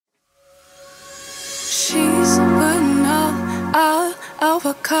she's putting all of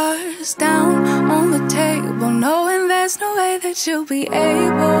her cards down on the table, knowing there's no way that she'll be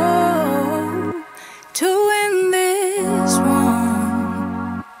able to win this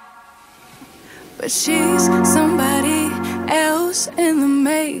one. But she's somebody else in the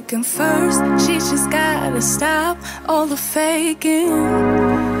making. First, she just gotta stop all the faking,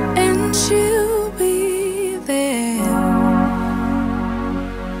 and she'll be there.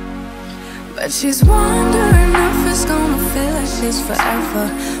 But she's wondering if it's gonna feel like she's forever.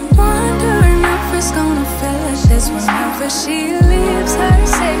 Wondering if it's gonna feel like this whenever she leaves her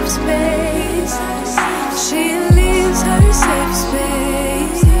safe space. She leaves her safe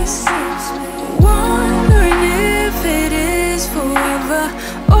space. Wondering if it is forever,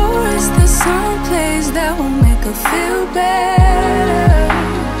 or is there some place that will make her feel better?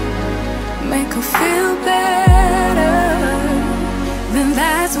 Make her feel better. Then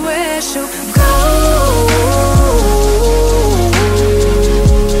that's where she'll go.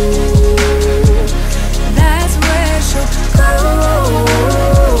 That's where she'll go.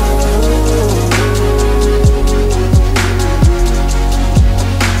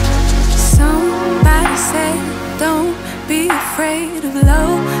 Somebody say, don't be afraid of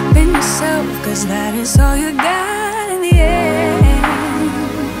loving yourself, 'cause that is all you got in the end.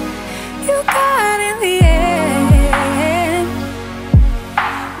 You got in the end.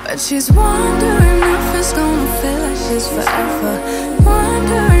 But she's wondering if it's gonna feel like she's forever.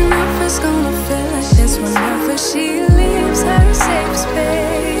 Wondering if it's gonna feel like this whenever she leaves her safe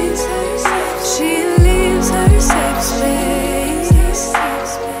space. She leaves her safe space.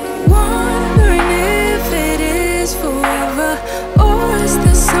 Wondering if it is forever, or is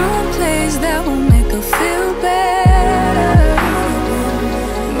there some place that will make her feel better?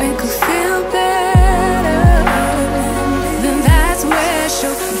 Make her feel better. Then that's where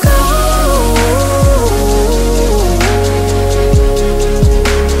she'll go.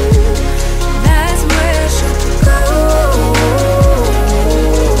 That's where she'll go.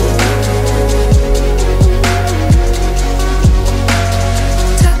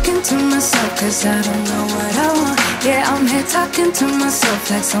 Talking to myself 'cause I don't know what I want. Yeah, I'm here talking to myself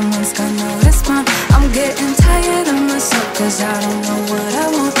like someone's gonna respond. I'm getting tired of myself 'cause I don't know what I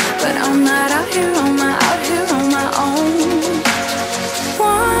want. But I'm not out here on my own.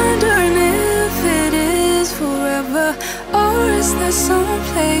 Wondering if it is forever, or is there some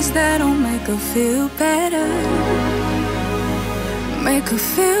place that'll make her feel better? Make her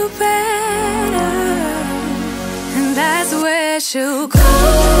feel better. And that's where she'll go.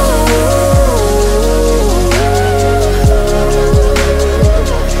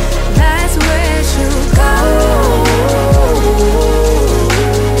 That's where she'll go.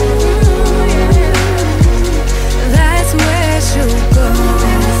 That's where she'll go.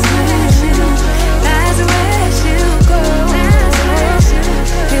 That's where she'll go.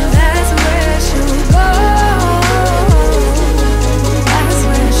 Yeah, that's where she'll go. That's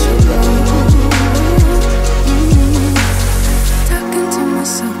where she'll go. Talking to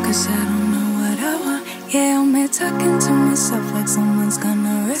myself 'cause I don't know what I want. Yeah, I'm here talking to myself like someone's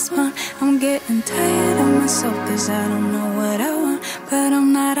gonna respond. I'm getting tired of myself 'cause I don't know what I want. But I'm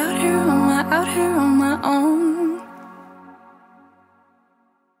not out here